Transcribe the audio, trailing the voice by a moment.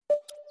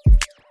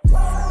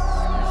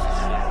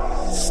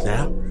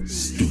Snap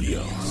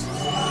Studios.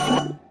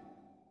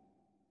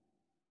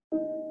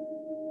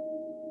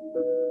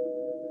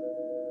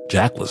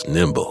 Jack was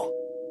nimble.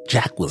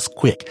 Jack was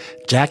quick.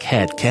 Jack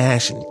had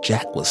cash and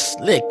Jack was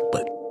slick,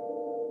 but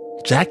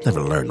Jack never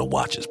learned to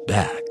watch his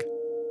back.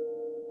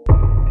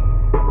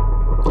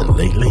 And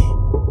lately,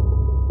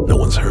 no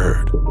one's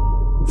heard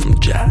from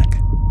Jack.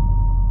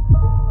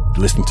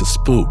 You're listening to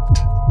Spooked.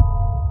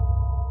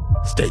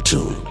 Stay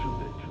tuned.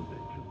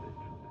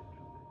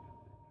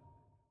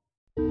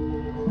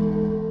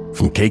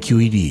 From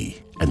KQED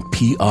and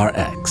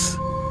PRX,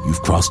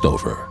 you've crossed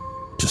over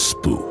to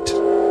Spooked.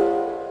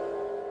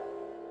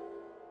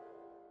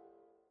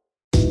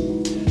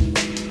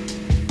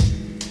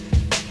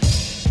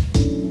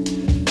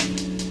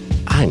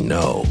 I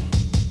know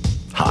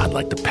how I'd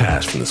like to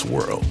pass from this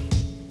world.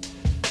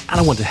 I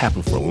don't want it to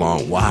happen for a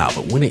long while,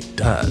 but when it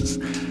does,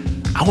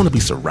 I want to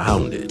be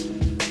surrounded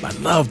by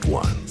loved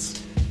ones.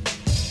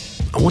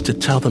 I want to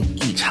tell them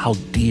each how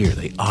dear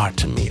they are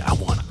to me. I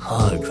want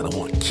hugs, and I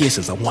want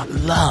kisses, I want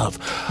love.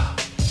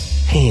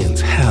 Hands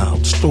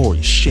held,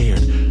 stories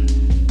shared,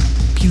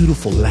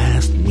 beautiful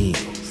last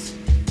meals,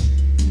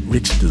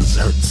 rich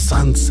desserts,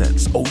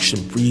 sunsets,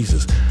 ocean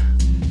breezes.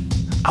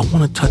 I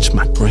want to touch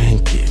my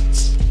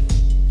grandkids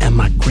and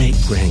my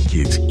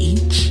great-grandkids,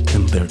 each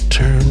in their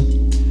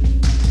turn.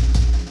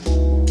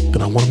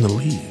 Then I want them to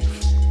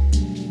leave.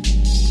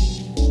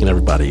 And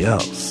everybody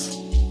else,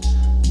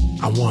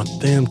 I want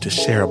them to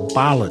share a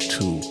bottle or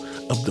two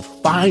of the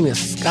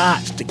finest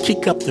scotch to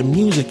kick up the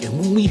music. And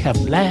when we have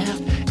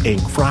laughed and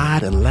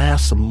cried and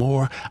laughed some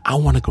more, I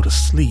want to go to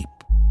sleep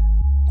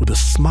with a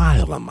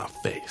smile on my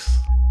face.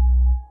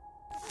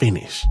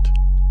 Finished.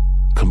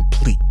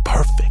 Complete.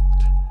 Perfect.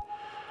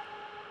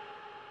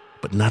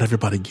 But not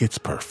everybody gets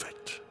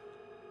perfect.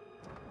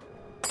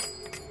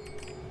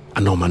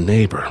 I know my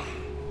neighbor.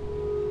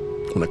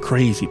 When a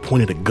crazy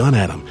pointed a gun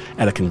at him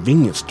at a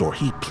convenience store,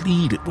 he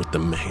pleaded with the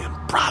man,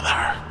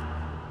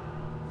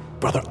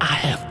 Brother, I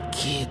have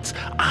kids.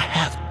 I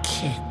have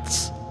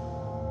kids.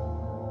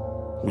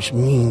 Which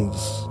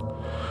means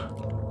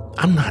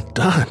I'm not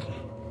done.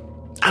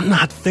 I'm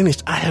not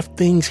finished. I have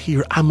things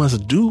here I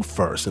must do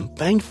first. And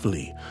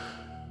thankfully,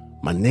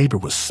 my neighbor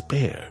was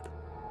spared.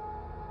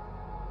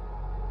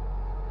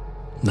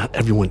 Not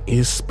everyone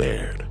is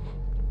spared.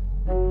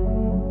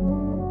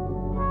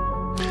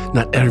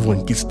 Not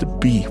everyone gets to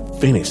be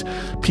finished.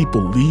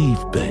 People leave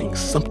things,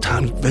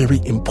 sometimes very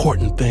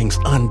important things,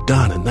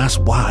 undone. And that's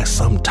why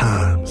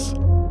sometimes,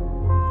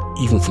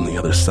 even from the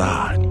other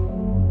side,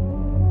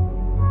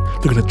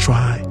 they're going to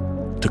try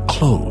to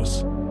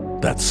close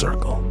that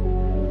circle.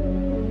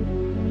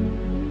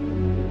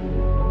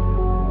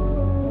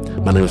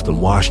 My name is Ben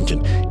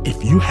Washington.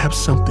 If you have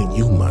something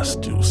you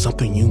must do,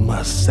 something you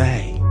must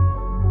say,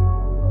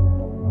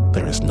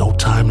 there is no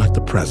time like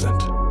the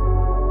present.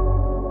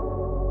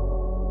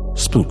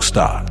 Spook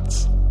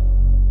starts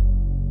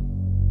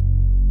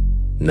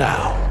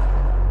now.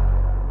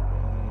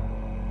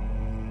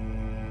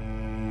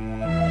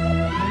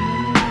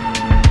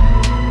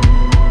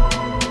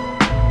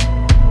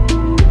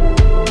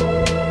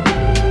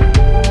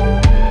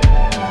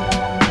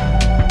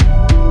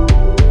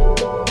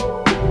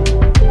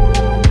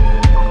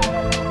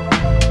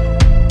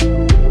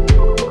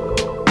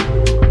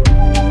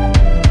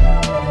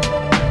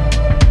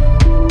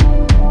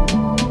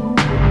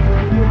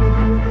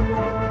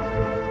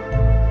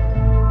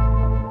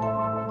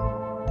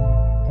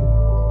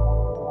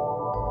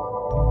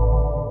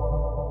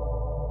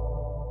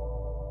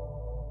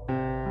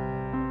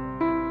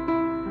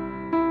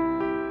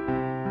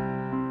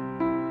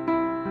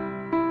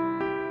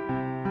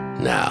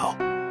 Now,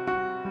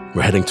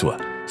 we're heading to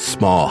a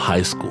small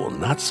high school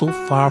not so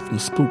far from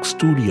Spook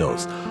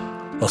Studios,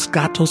 Los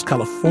Gatos,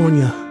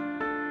 California.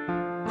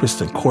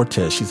 Kristen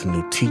Cortez, she's a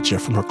new teacher.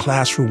 From her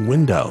classroom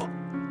window,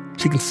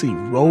 she can see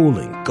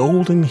rolling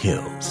golden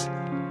hills,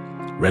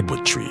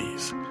 redwood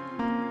trees.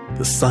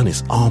 The sun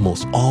is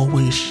almost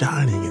always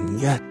shining,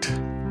 and yet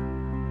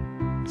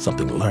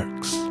something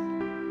lurks.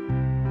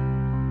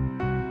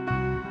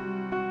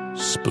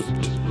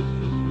 Spooked.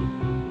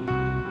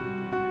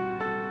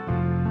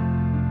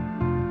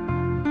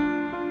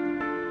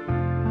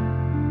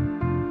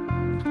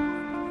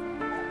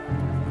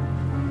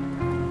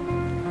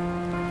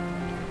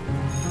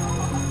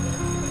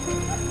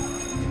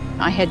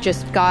 I had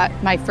just got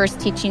my first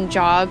teaching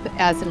job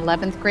as an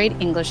 11th grade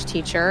English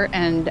teacher,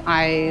 and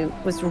I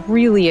was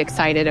really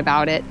excited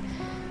about it.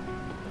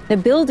 The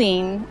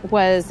building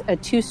was a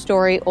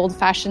 2-story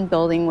old-fashioned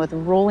building with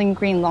rolling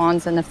green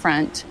lawns in the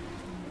front.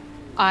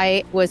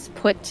 I was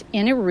put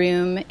in a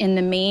room in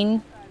the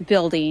main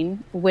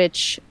building,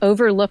 which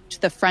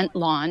overlooked the front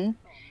lawn,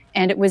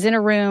 and it was in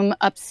a room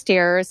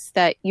upstairs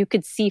that you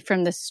could see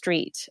from the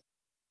street.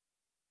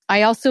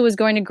 I also was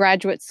going to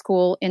graduate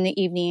school in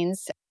the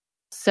evenings,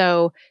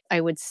 so I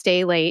would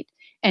stay late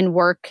and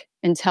work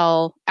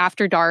until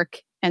after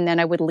dark, and then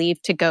I would leave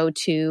to go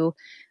to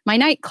my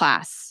night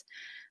class.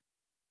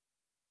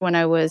 When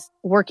I was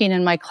working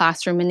in my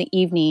classroom in the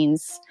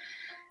evenings,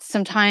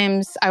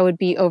 Sometimes I would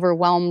be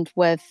overwhelmed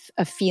with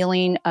a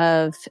feeling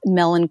of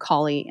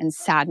melancholy and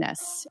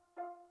sadness.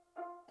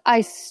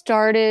 I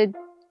started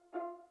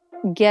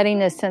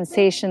getting a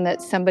sensation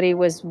that somebody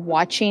was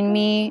watching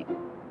me.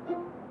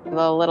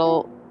 The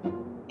little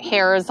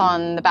hairs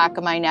on the back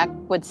of my neck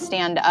would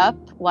stand up,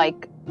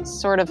 like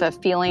sort of a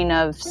feeling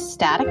of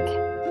static.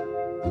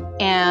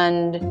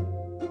 And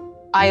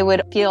I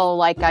would feel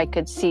like I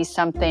could see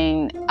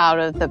something out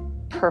of the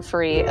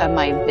periphery of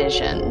my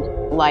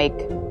vision, like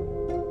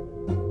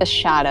a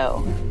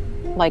shadow,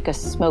 like a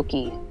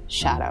smoky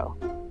shadow.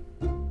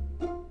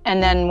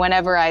 And then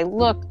whenever I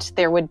looked,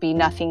 there would be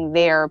nothing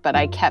there, but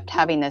I kept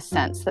having this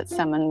sense that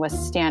someone was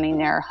standing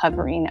there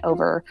hovering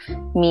over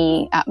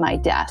me at my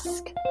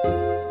desk.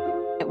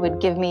 It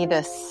would give me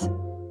this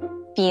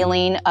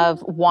feeling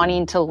of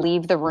wanting to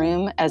leave the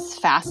room as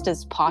fast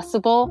as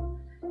possible,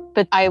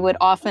 but I would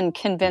often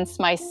convince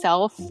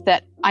myself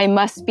that I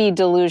must be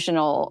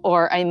delusional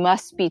or I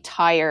must be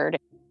tired.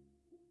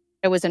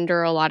 I was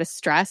under a lot of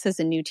stress as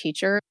a new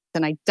teacher,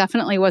 and I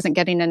definitely wasn't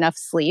getting enough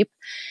sleep.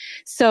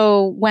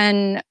 So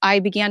when I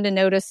began to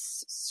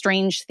notice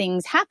strange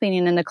things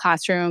happening in the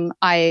classroom,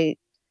 I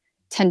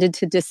tended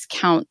to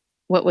discount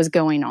what was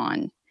going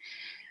on.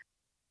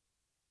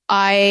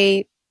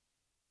 I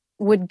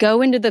would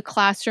go into the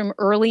classroom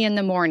early in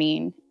the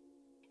morning,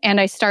 and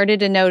I started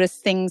to notice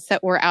things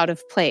that were out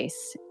of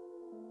place.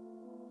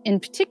 In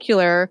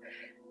particular,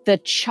 the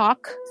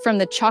chalk from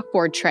the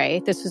chalkboard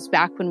tray, this was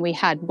back when we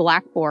had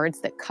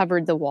blackboards that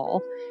covered the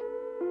wall,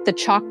 the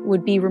chalk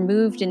would be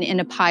removed and in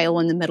a pile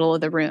in the middle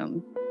of the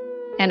room.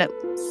 And it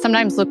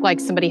sometimes looked like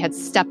somebody had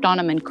stepped on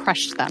them and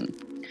crushed them.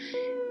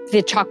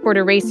 The chalkboard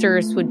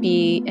erasers would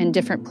be in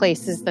different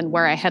places than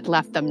where I had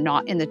left them,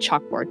 not in the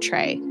chalkboard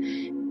tray.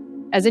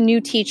 As a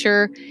new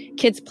teacher,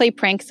 kids play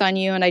pranks on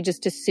you, and I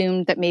just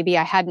assumed that maybe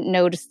I hadn't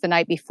noticed the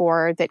night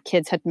before that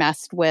kids had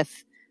messed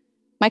with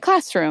my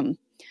classroom.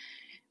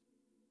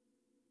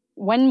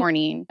 One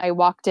morning, I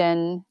walked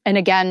in, and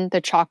again, the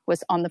chalk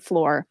was on the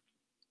floor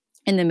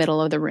in the middle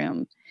of the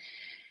room.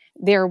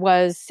 There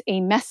was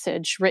a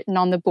message written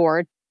on the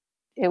board.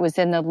 It was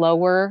in the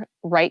lower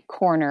right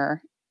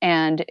corner,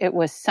 and it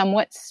was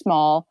somewhat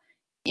small.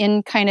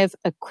 In kind of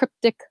a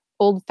cryptic,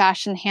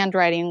 old-fashioned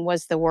handwriting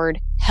was the word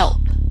 "help"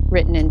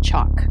 written in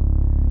chalk.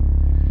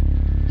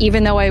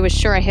 Even though I was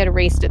sure I had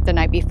erased it the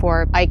night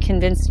before, I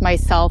convinced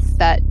myself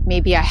that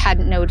maybe I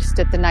hadn't noticed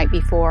it the night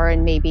before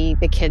and maybe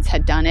the kids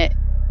had done it.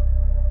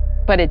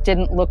 But it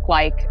didn't look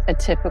like a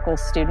typical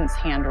student's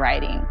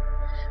handwriting.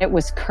 It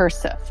was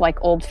cursive, like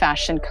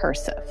old-fashioned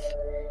cursive.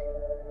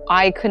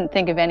 I couldn't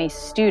think of any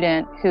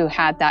student who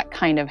had that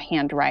kind of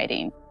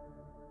handwriting.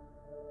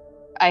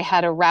 I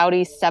had a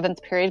rowdy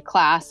 7th period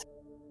class.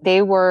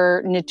 They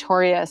were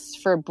notorious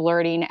for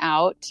blurting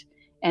out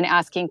and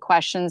asking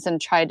questions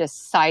and tried to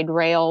side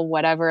rail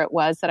whatever it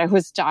was that I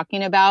was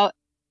talking about.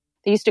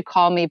 They used to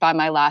call me by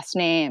my last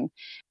name.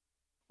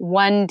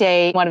 One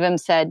day, one of them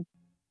said,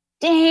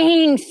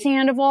 "Dang,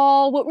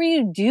 Sandoval, what were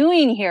you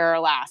doing here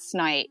last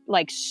night?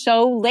 Like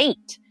so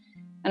late."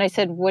 And I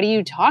said, "What are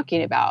you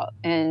talking about?"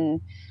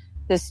 And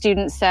the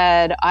student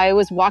said, "I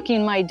was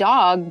walking my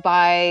dog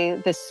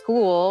by the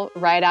school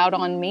right out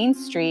on Main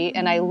Street,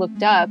 and I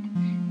looked up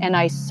and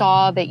I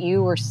saw that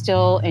you were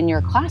still in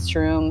your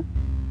classroom.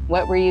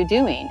 What were you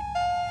doing?"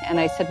 And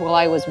I said, "Well,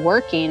 I was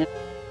working."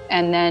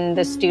 And then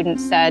the student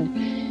said,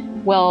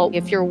 "Well,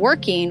 if you're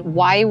working,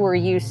 why were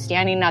you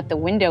standing at the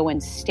window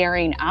and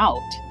staring out?"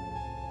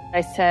 I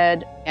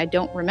said, "I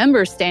don't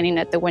remember standing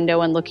at the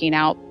window and looking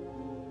out."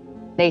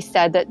 They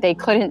said that they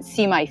couldn't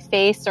see my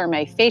face or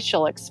my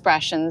facial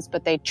expressions,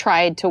 but they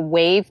tried to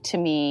wave to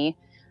me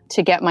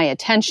to get my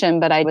attention,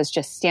 but I was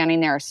just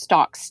standing there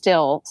stock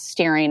still,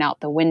 staring out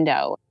the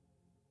window.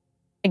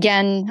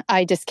 Again,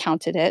 I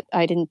discounted it.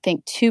 I didn't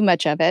think too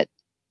much of it.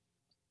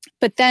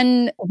 But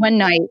then one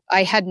night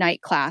I had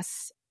night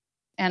class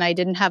and I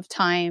didn't have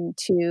time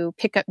to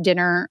pick up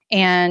dinner.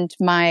 And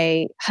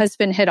my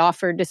husband had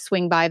offered to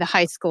swing by the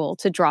high school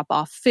to drop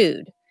off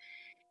food.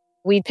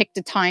 We picked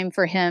a time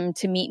for him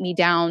to meet me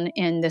down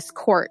in this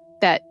court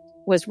that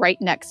was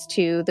right next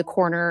to the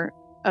corner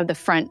of the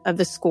front of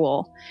the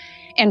school.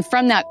 And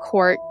from that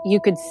court, you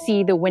could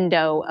see the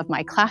window of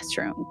my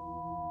classroom.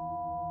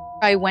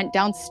 I went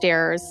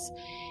downstairs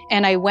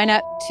and I went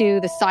up to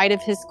the side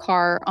of his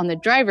car on the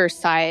driver's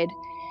side,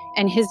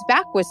 and his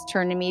back was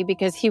turned to me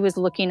because he was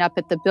looking up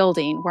at the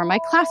building where my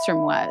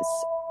classroom was.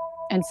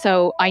 And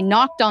so I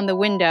knocked on the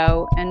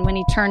window, and when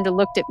he turned to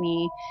look at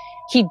me,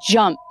 he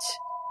jumped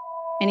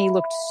and he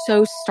looked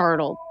so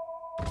startled.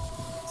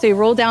 So he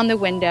rolled down the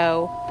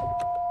window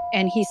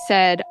and he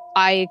said,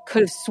 "I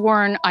could have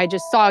sworn I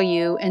just saw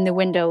you in the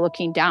window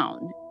looking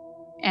down.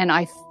 And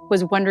I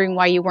was wondering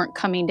why you weren't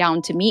coming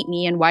down to meet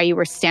me and why you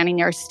were standing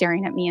there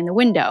staring at me in the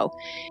window."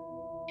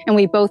 And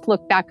we both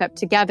looked back up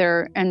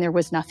together and there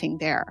was nothing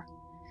there.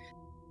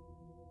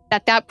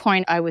 At that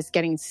point, I was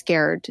getting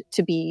scared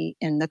to be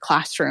in the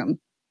classroom.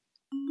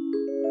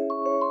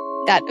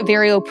 That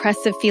very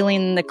oppressive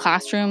feeling in the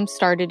classroom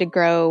started to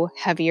grow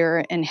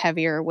heavier and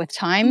heavier with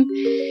time.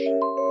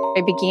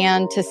 I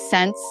began to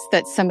sense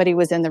that somebody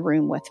was in the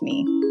room with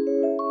me.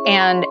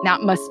 And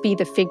that must be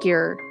the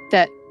figure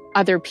that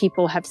other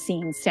people have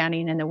seen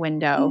standing in the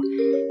window.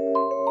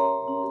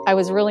 I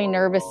was really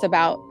nervous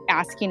about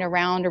asking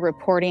around or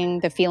reporting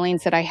the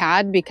feelings that I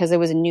had because I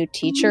was a new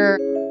teacher.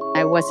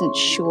 I wasn't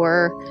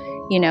sure,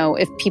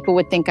 if people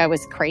would think I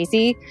was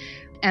crazy.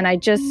 And I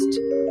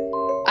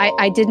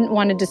didn't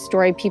want to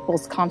destroy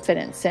people's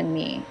confidence in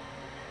me.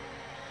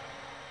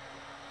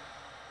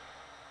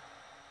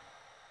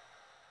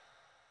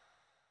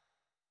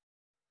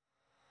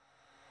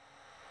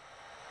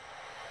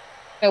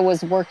 I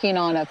was working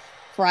on a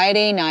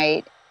Friday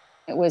night.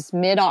 It was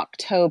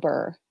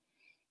mid-October.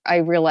 I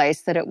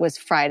realized that it was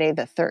Friday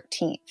the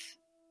 13th.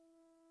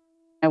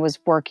 I was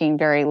working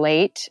very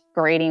late,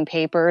 grading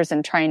papers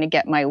and trying to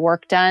get my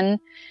work done.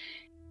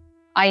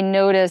 I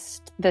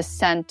noticed the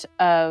scent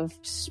of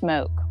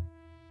smoke,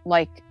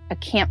 like a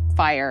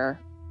campfire.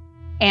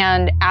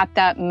 And at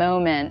that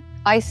moment,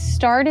 I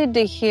started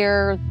to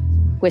hear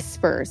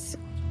whispers.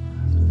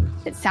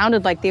 It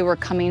sounded like they were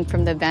coming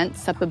from the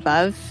vents up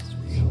above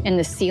in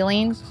the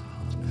ceiling.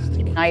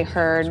 I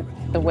heard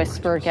the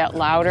whisper get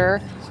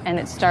louder, and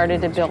it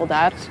started to build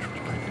up.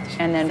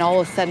 And then all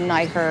of a sudden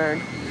I heard,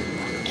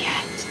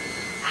 "Get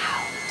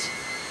out."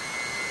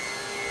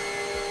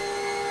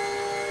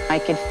 I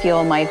could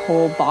feel my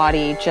whole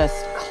body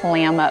just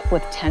clam up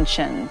with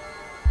tension.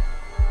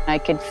 I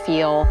could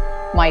feel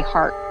my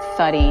heart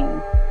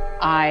thudding.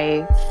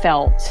 I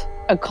felt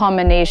a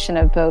combination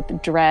of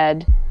both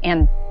dread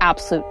and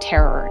absolute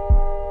terror,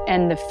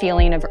 and the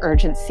feeling of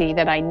urgency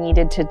that I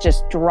needed to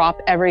just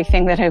drop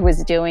everything that I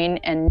was doing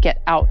and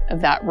get out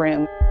of that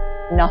room.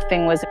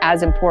 Nothing was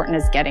as important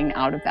as getting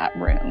out of that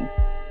room.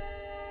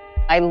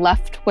 I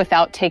left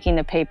without taking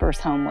the papers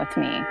home with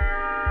me.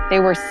 They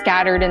were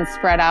scattered and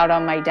spread out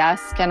on my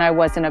desk, and I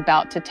wasn't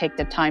about to take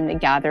the time to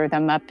gather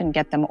them up and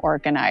get them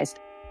organized.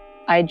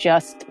 I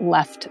just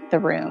left the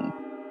room.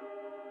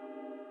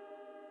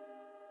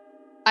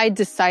 I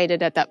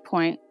decided at that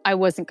point I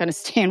wasn't going to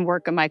stay and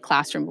work in my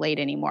classroom late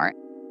anymore,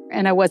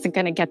 and I wasn't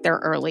going to get there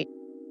early.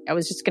 I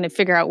was just going to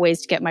figure out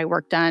ways to get my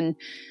work done,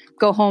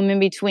 go home in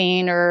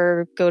between,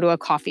 or go to a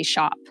coffee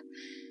shop.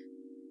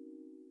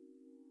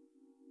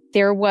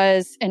 There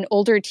was an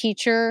older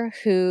teacher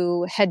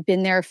who had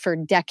been there for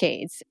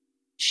decades.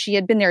 She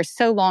had been there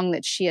so long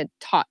that she had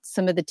taught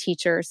some of the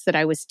teachers that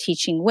I was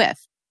teaching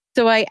with.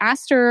 So I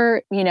asked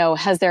her,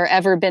 has there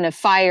ever been a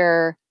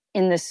fire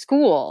in the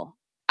school?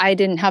 I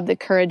didn't have the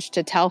courage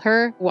to tell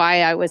her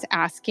why I was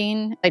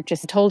asking. I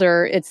just told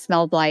her it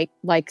smelled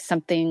like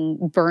something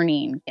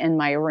burning in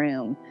my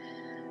room.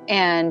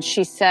 And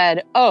she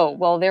said, "Oh,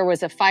 well, there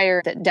was a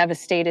fire that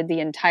devastated the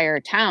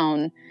entire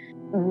town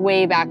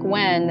way back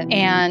when.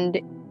 And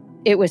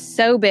it was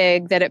so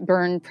big that it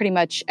burned pretty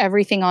much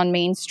everything on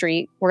Main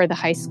Street where the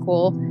high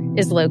school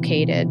is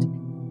located."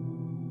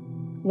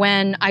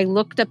 When I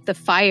looked up the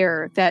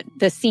fire that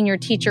the senior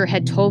teacher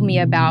had told me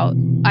about,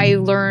 I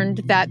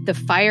learned that the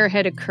fire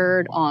had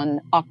occurred on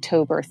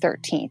October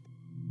 13th.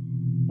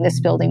 This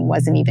building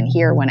wasn't even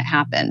here when it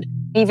happened.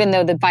 Even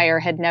though the fire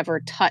had never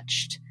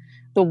touched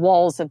the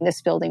walls of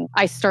this building,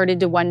 I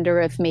started to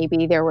wonder if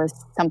maybe there was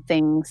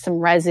something, some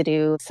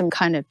residue, some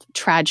kind of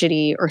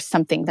tragedy or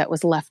something that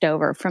was left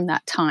over from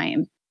that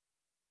time.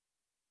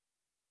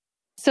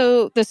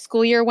 So the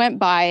school year went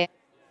by.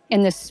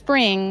 In the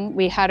spring,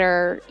 we had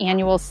our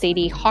annual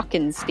Sadie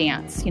Hawkins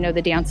dance.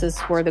 The dances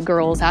where the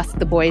girls asked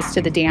the boys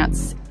to the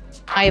dance.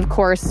 I, of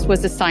course,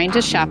 was assigned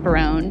to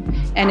chaperone,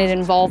 and it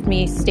involved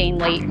me staying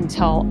late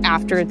until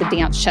after the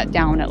dance shut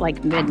down at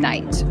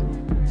midnight.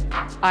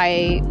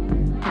 I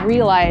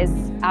realized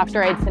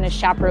after I'd finished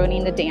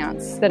chaperoning the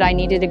dance that I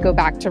needed to go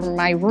back to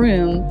my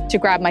room to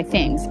grab my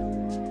things.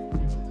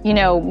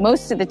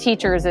 Most of the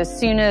teachers, as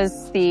soon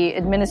as the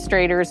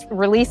administrators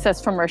release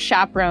us from our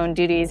chaperone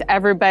duties,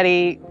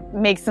 everybody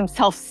makes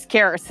themselves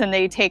scarce and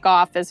they take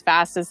off as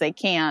fast as they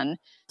can.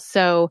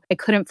 So I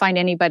couldn't find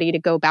anybody to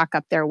go back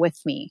up there with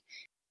me.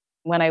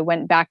 When I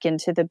went back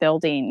into the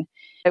building,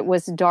 it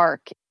was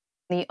dark.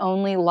 The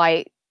only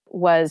light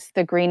was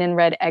the green and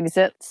red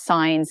exit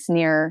signs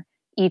near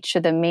each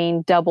of the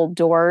main double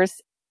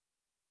doors.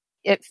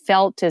 It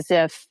felt as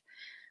if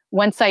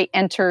once I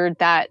entered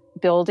that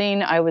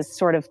building, I was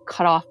sort of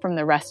cut off from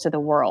the rest of the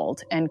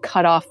world and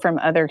cut off from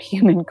other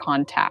human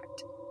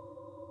contact.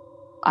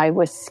 I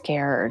was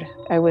scared.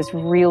 I was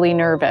really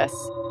nervous.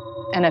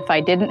 And if I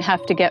didn't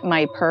have to get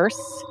my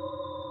purse,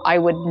 I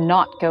would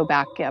not go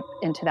back up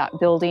into that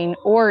building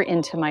or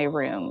into my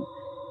room.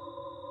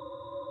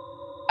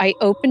 I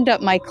opened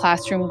up my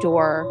classroom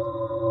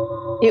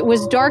door. It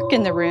was dark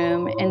in the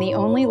room, and the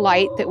only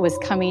light that was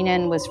coming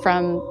in was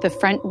from the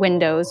front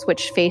windows,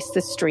 which faced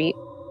the street.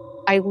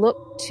 I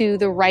looked to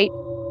the right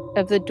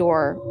of the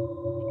door,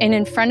 and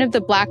in front of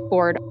the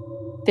blackboard,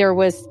 there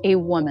was a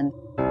woman.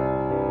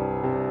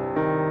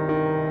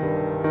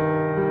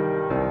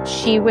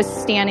 She was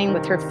standing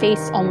with her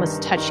face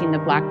almost touching the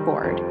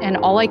blackboard, and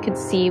all I could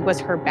see was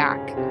her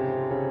back.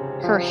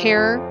 Her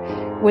hair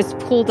was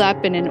pulled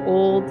up in an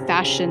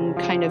old-fashioned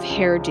kind of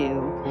hairdo,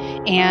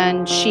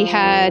 And she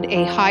had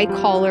a high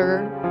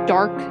collar,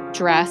 dark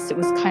dress. It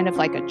was kind of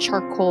like a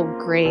charcoal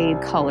gray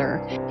color,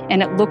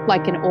 and it looked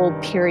like an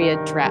old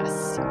period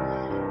dress.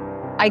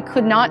 I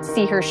could not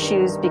see her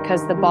shoes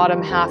because the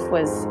bottom half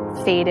was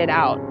faded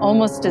out,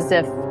 almost as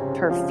if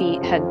her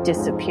feet had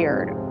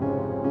disappeared.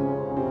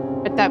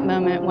 At that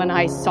moment when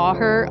I saw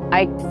her,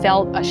 I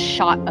felt a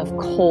shot of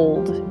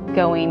cold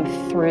going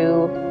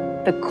through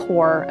the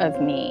core of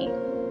me.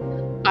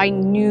 I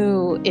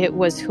knew it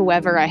was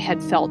whoever I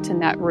had felt in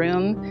that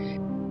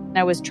room.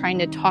 I was trying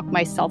to talk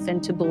myself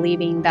into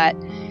believing that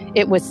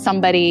it was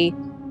somebody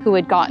who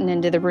had gotten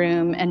into the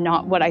room and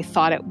not what I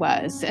thought it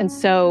was. And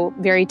so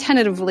very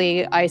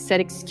tentatively, I said,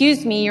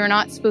 "Excuse me, you're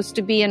not supposed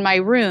to be in my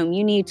room.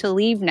 You need to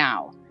leave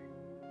now."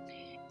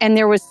 And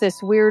there was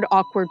this weird,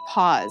 awkward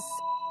pause.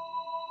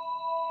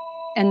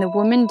 And the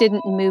woman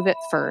didn't move at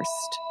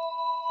first.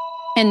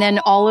 And then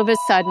all of a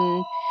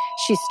sudden,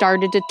 she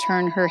started to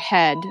turn her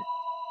head.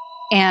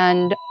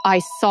 And I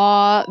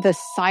saw the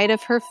side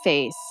of her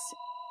face.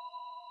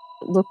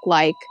 It looked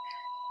like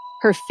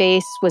her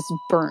face was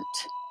burnt.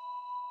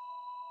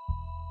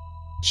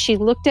 She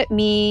looked at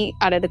me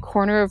out of the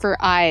corner of her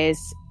eyes.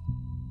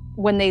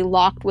 When they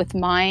locked with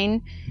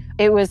mine,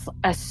 it was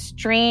a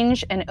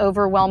strange and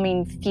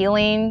overwhelming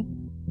feeling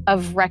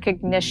of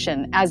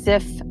recognition, as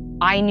if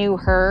I knew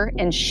her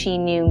and she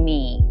knew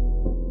me.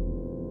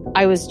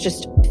 I was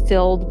just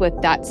filled with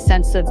that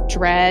sense of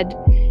dread,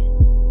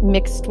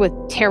 mixed with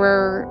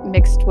terror,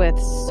 mixed with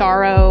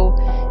sorrow.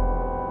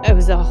 It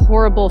was a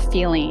horrible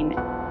feeling.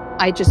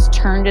 I just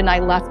turned and I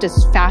left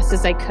as fast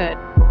as I could.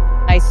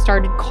 I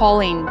started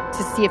calling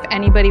to see if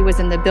anybody was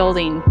in the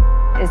building.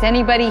 Is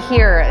anybody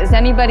here? Is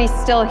anybody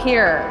still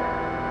here?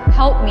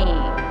 Help me.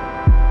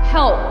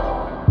 Help.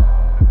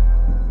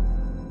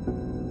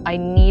 I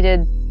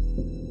needed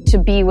to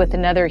be with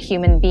another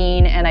human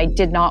being, and I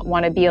did not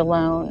want to be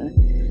alone.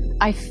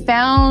 I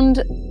found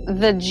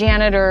the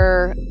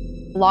janitor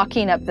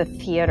locking up the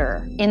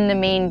theater in the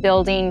main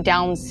building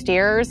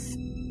downstairs.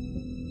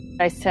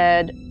 I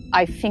said,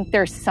 "I think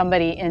there's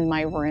somebody in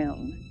my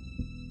room.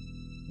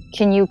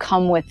 Can you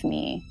come with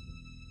me?"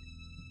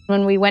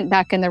 When we went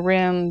back in the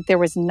room, there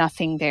was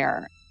nothing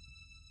there.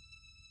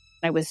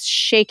 I was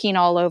shaking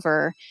all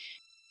over.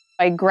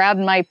 I grabbed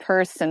my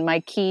purse and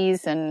my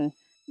keys and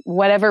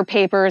whatever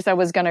papers I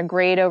was going to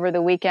grade over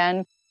the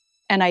weekend,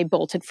 and I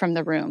bolted from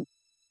the room.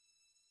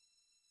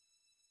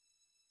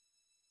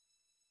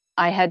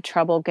 I had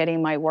trouble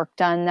getting my work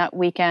done that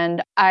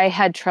weekend. I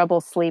had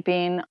trouble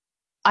sleeping.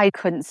 I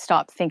couldn't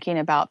stop thinking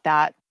about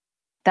that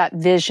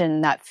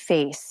vision, that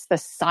face, the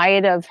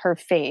side of her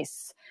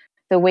face,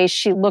 the way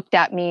she looked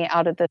at me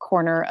out of the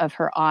corner of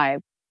her eye.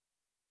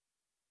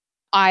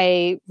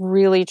 I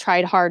really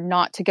tried hard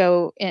not to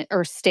go in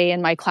or stay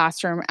in my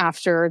classroom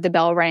after the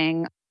bell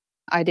rang.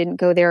 I didn't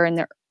go there in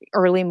the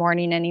early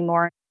morning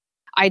anymore.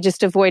 I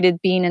just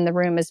avoided being in the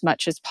room as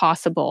much as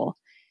possible.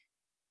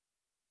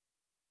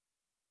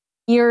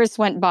 Years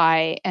went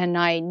by, and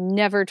I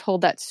never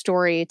told that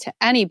story to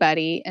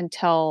anybody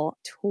until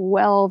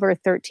 12 or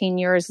 13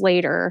 years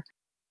later.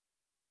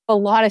 A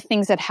lot of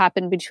things had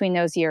happened between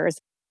those years.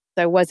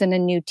 I wasn't a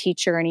new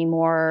teacher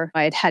anymore.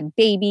 I had had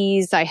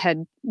babies. I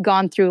had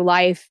gone through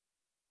life.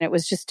 It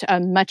was just a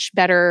much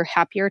better,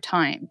 happier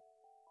time.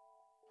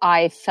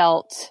 I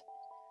felt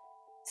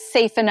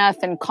safe enough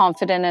and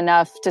confident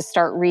enough to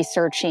start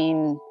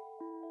researching.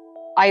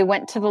 I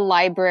went to the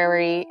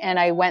library and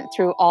I went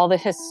through all the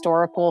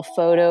historical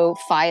photo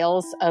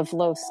files of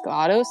Los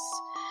Gatos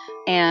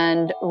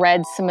and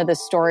read some of the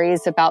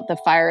stories about the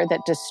fire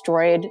that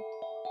destroyed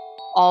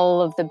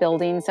all of the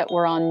buildings that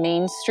were on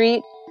Main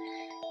Street.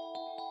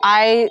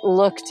 I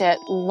looked at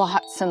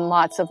lots and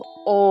lots of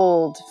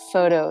old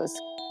photos.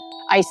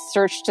 I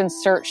searched and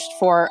searched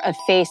for a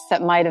face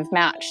that might have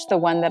matched the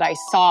one that I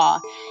saw.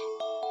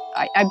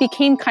 I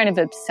became kind of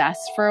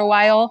obsessed for a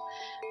while.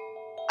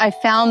 I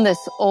found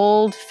this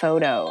old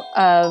photo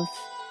of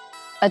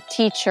a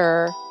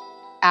teacher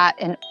at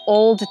an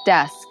old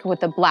desk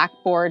with a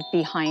blackboard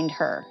behind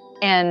her.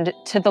 And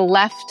to the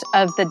left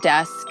of the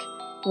desk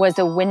was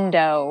a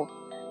window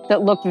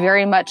that looked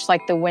very much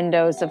like the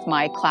windows of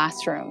my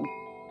classroom.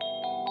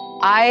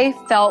 I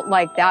felt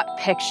like that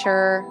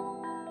picture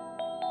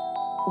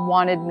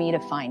wanted me to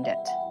find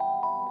it.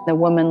 The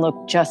woman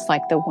looked just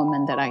like the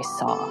woman that I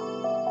saw.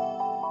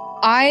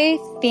 I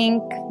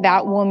think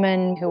that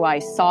woman who I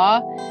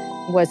saw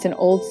was an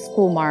old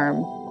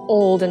schoolmarm,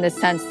 old in the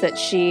sense that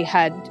she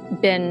had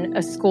been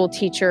a school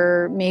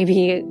teacher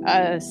maybe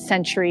a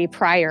century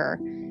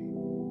prior.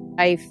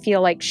 I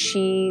feel like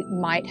she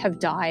might have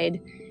died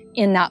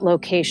in that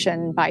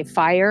location by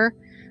fire.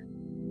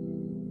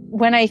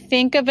 When I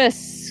think of a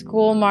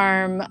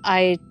schoolmarm,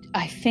 I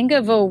think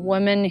of a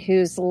woman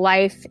whose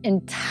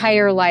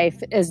entire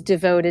life is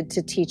devoted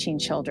to teaching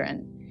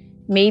children.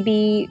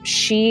 Maybe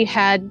she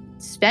had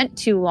spent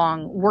too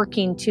long,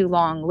 working too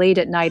long, late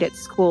at night at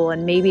school.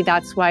 And maybe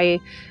that's why,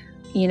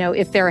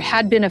 if there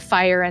had been a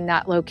fire in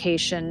that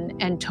location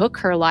and took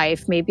her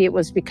life, maybe it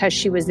was because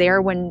she was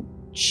there when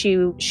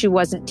she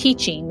wasn't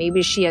teaching.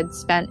 Maybe she had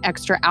spent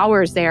extra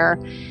hours there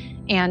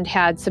and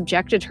had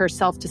subjected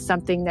herself to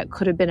something that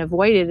could have been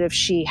avoided if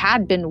she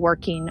had been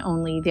working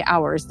only the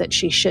hours that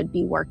she should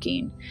be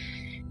working.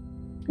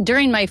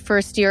 During my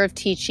first year of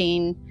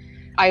teaching,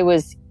 I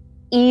was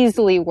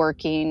easily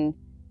working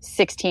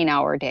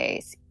 16-hour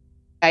days.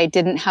 I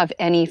didn't have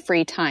any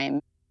free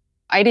time.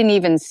 I didn't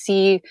even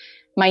see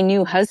my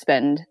new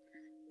husband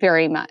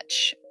very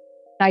much.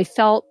 I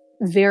felt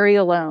very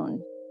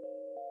alone.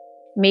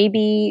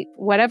 Maybe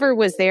whatever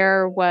was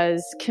there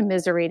was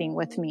commiserating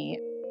with me.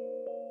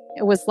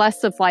 It was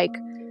less of like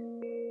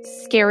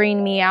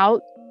scaring me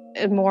out,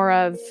 more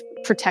of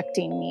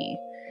protecting me.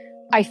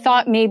 I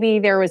thought maybe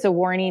there was a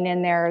warning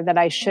in there that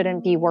I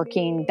shouldn't be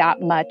working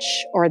that much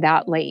or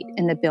that late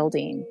in the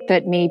building,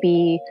 that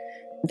maybe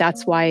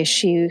that's why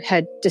she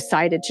had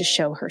decided to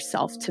show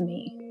herself to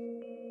me.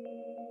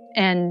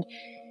 And,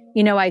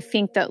 you know, I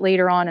think that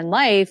later on in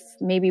life,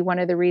 maybe one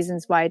of the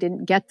reasons why I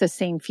didn't get the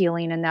same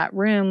feeling in that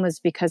room was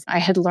because I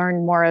had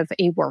learned more of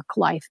a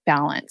work-life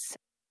balance.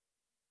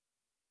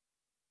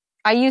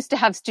 I used to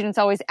have students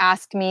always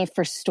ask me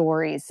for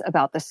stories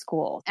about the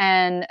school.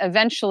 And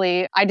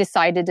eventually I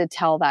decided to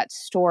tell that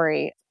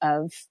story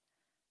of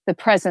the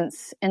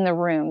presence in the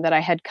room that I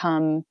had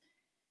come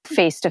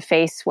face to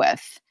face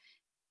with.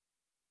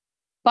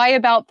 By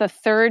about the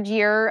third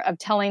year of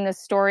telling this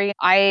story,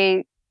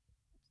 I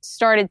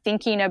started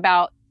thinking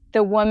about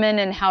the woman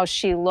and how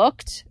she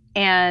looked.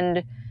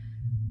 And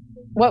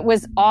what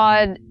was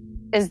odd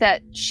is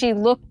that she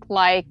looked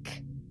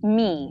like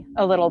me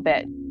a little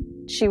bit.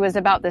 She was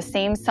about the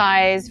same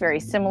size,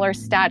 very similar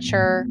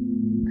stature.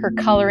 Her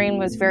coloring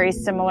was very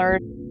similar.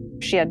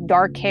 She had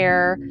dark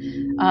hair,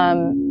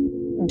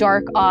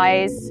 dark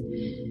eyes.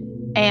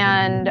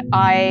 And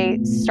I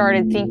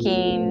started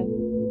thinking,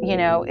 you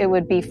know, it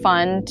would be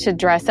fun to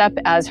dress up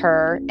as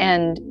her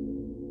and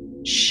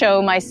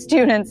show my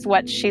students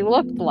what she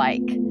looked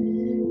like.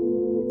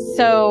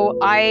 So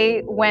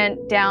I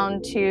went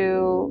down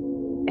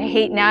to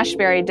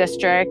Haight-Ashbury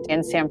district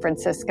in San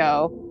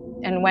Francisco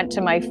and went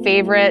to my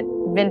favorite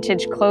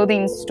vintage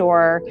clothing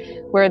store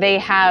where they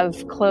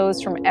have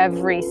clothes from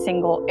every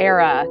single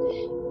era.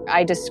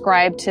 I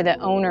described to the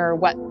owner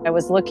what I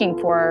was looking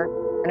for.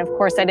 And of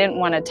course, I didn't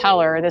want to tell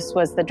her this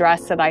was the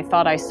dress that I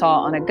thought I saw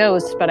on a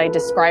ghost, but I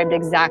described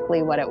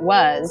exactly what it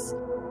was.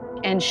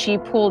 And she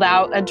pulled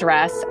out a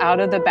dress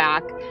out of the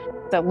back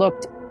that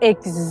looked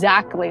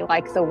exactly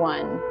like the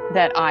one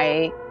that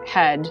I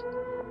had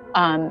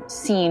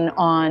seen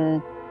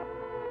on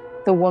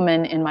the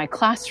woman in my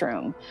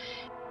classroom.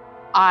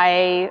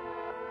 I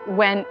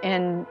went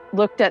and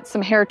looked at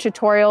some hair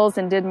tutorials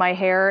and did my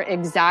hair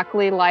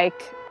exactly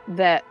like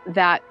that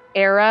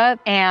era.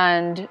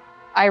 And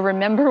I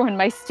remember when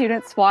my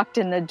students walked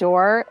in the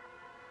door,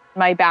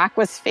 my back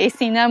was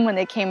facing them when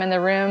they came in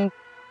the room.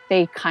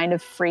 They kind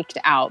of freaked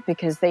out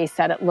because they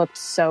said it looked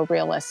so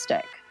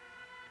realistic.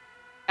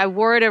 I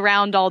wore it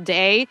around all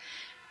day,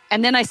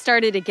 and then I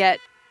started to get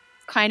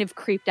kind of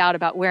creeped out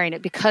about wearing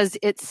it because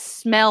it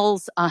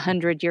smells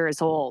 100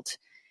 years old.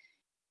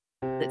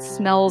 It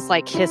smells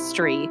like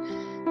history.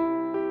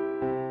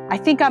 I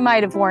think I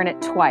might have worn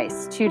it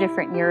twice, 2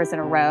 different years in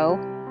a row.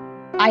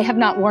 I have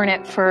not worn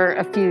it for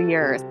a few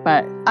years,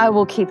 but I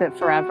will keep it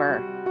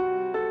forever.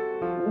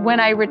 When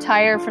I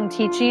retire from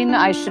teaching,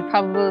 I should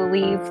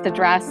probably leave the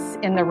dress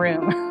in the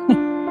room.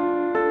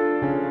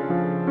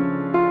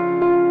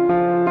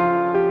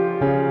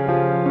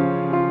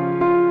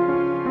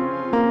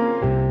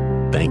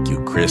 Thank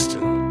you,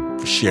 Kristen,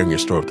 for sharing your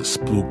story of the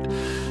spooked.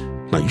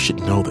 Now, you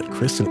should know that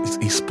Kristen is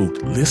a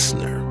spooked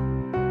listener.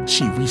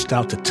 She reached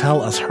out to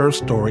tell us her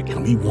story,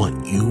 and we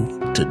want you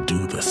to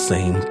do the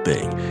same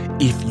thing.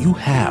 If you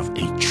have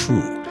a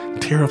true,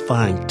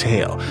 terrifying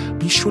tale,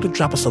 be sure to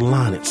drop us a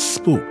line at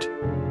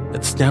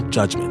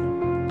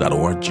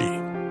spooked@snapjudgment.org.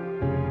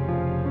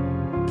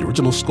 The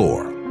original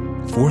score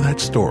for that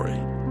story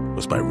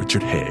was by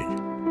Richard Haig.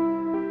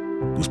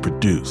 It was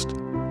produced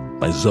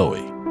by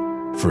Zoe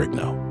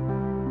Ferrigno.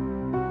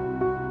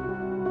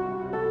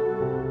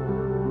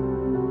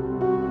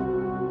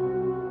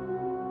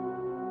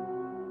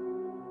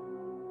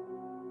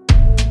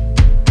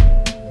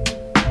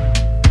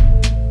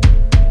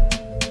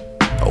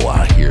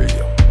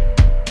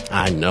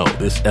 I know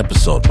this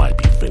episode might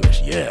be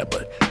finished, yeah,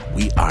 but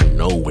we are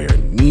nowhere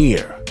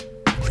near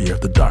clear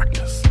of the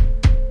darkness.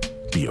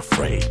 Be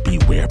afraid,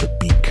 beware, but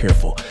be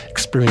careful.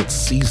 Experience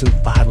Season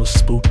 5 of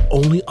Spooked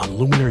only on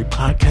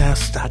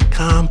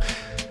luminarypodcast.com.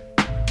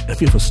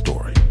 If you have a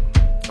story,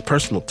 a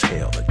personal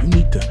tale that you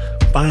need to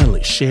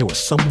finally share with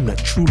someone that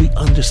truly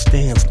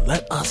understands,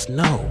 let us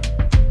know.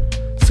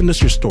 Send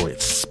us your story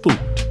at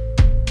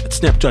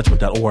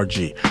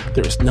spooked@snapjudgment.org.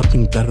 There is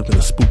nothing better than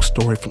a spook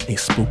story from a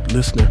spooked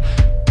listener.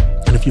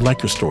 And if you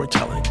like your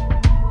storytelling,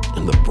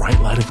 in the bright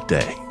light of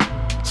day,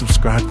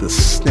 subscribe to the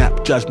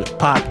Snap Judgment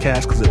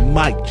podcast because it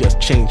might just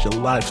change your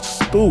life.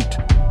 Spooked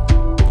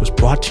was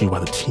brought to you by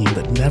the team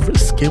that never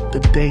skipped a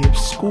day of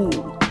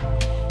school.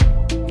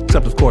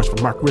 Except, of course,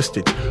 for Mark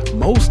Ristich.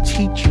 Most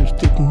teachers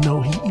didn't know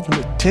he even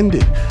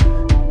attended.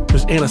 There's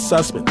There's Anna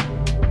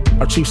Sussman.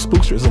 Our chief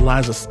spookster is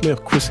Eliza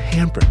Smith, Chris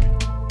Hambrick,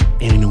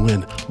 Annie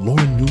Nguyen,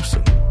 Lauren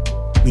Newsom,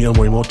 Leo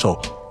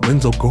Morimoto,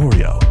 Renzo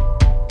Gorio,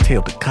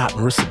 Teo Ducott,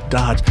 Marissa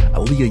Dodge,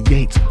 Aaliyah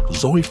Yates,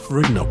 Zoe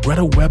Ferrigno,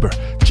 Greta Weber,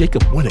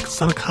 Jacob Winnick,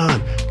 Sana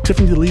Khan,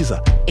 Tiffany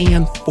DeLiza,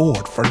 Ann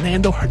Ford,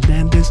 Fernando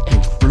Hernandez,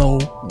 and Flo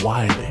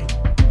Wiley.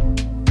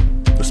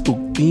 The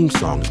Spook theme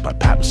song is by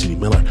Pat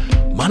Mesiti-Miller.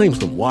 My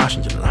name's Lynn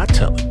Washington, and I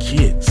tell the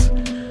kids,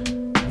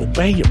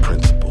 obey your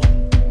principal.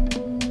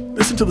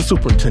 Listen to the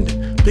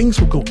superintendent. Things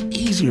will go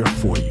easier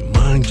for you.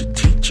 Mind your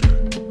teacher.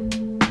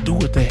 Do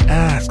what they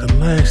ask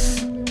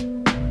unless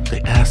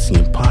they ask the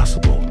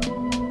impossible.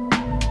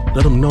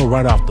 Let them know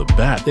right off the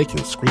bat they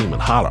can scream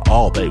and holler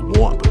all they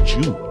want, but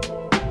you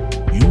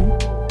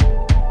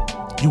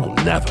will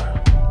never,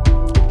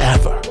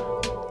 ever,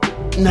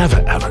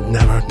 never, ever,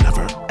 never,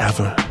 never,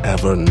 ever,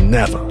 ever,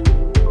 never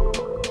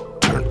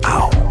turn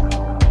out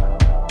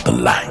the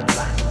lights.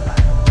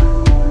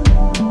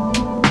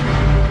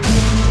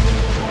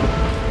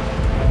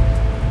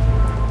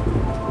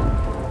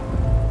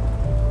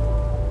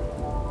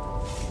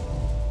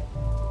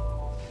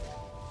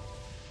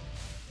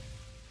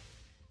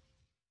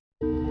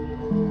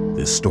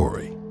 This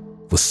story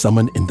was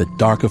Summoned in the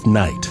Dark of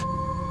Night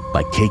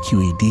by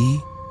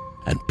KQED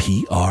and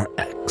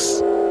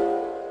PRX.